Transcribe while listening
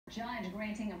Judge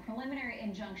granting a preliminary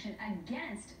injunction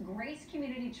against Grace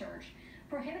Community Church,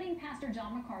 prohibiting Pastor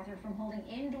John MacArthur from holding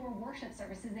indoor worship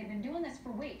services. They've been doing this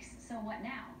for weeks. So what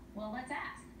now? Well, let's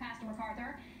ask Pastor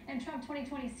MacArthur and Trump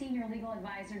 2020 senior legal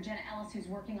advisor Jenna Ellis, who's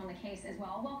working on the case as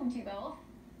well. Welcome to you both.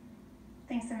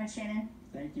 Thanks so much, Shannon.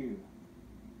 Thank you.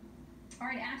 All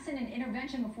right, absent an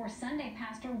intervention before Sunday,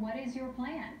 Pastor, what is your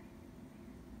plan?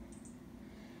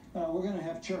 We're going to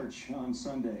have church on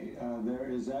Sunday. There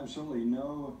is absolutely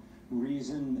no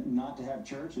reason not to have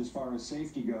church as far as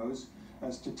safety goes.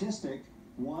 A statistic,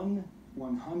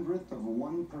 1/100th of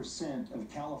 1%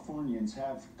 of Californians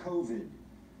have COVID.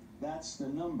 That's the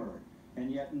number.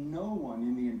 And yet no one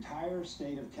in the entire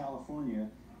state of California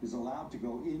is allowed to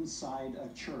go inside a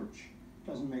church.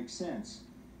 Doesn't make sense.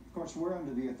 Of course, we're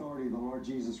under the authority of the Lord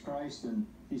Jesus Christ, and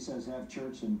he says have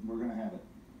church, and we're going to have it.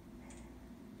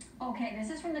 Okay, this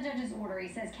is from the judge's order. He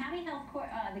says the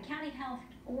county health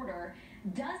order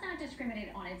does not discriminate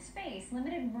on its face,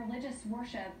 limited religious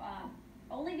worship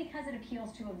only because it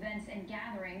appeals to events and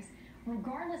gatherings,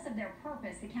 regardless of their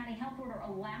purpose. The county health order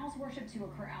allows worship to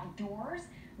occur outdoors,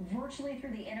 virtually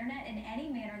through the internet, in any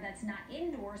manner that's not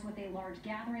indoors with a large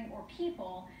gathering or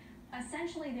people.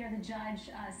 Essentially, they're the judge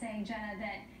saying, Jenna,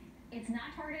 that it's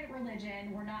not targeted at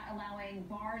religion. We're not allowing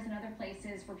bars and other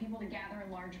places for people to gather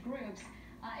in large groups.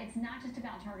 It's not just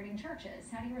about targeting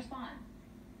churches. How do you respond?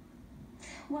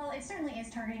 Well, it certainly is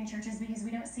targeting churches because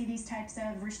we don't see these types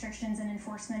of restrictions and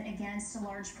enforcement against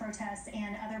large protests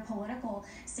and other political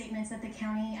statements that the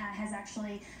county has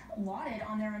actually lauded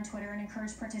on their own Twitter and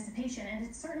encouraged participation. And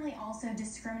it's certainly also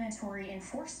discriminatory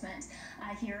enforcement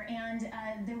here. And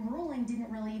the ruling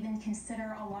didn't really even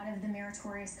consider a lot of the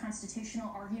meritorious constitutional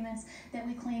arguments that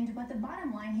we claimed. But the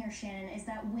bottom line here, Shannon, is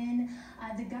that when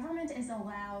the government is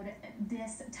allowed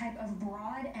this type of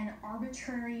broad and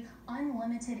arbitrary,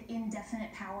 unlimited,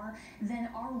 indefinite power, then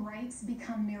our rights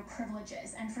become mere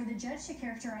privileges. And for the judge to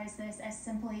characterize this as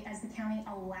simply as the county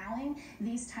allowing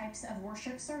these types of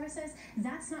worship services,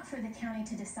 that's not for the county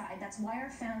to decide. That's why our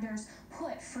founders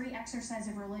put free exercise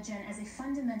of religion as a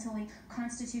fundamentally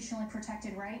constitutionally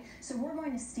protected right. So we're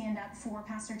going to stand up for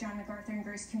Pastor John MacArthur and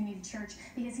Grace Community Church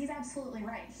because he's absolutely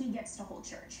right. He gets to hold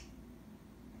church.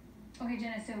 Okay,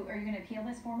 Jenna, so are you going to appeal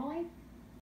this formally?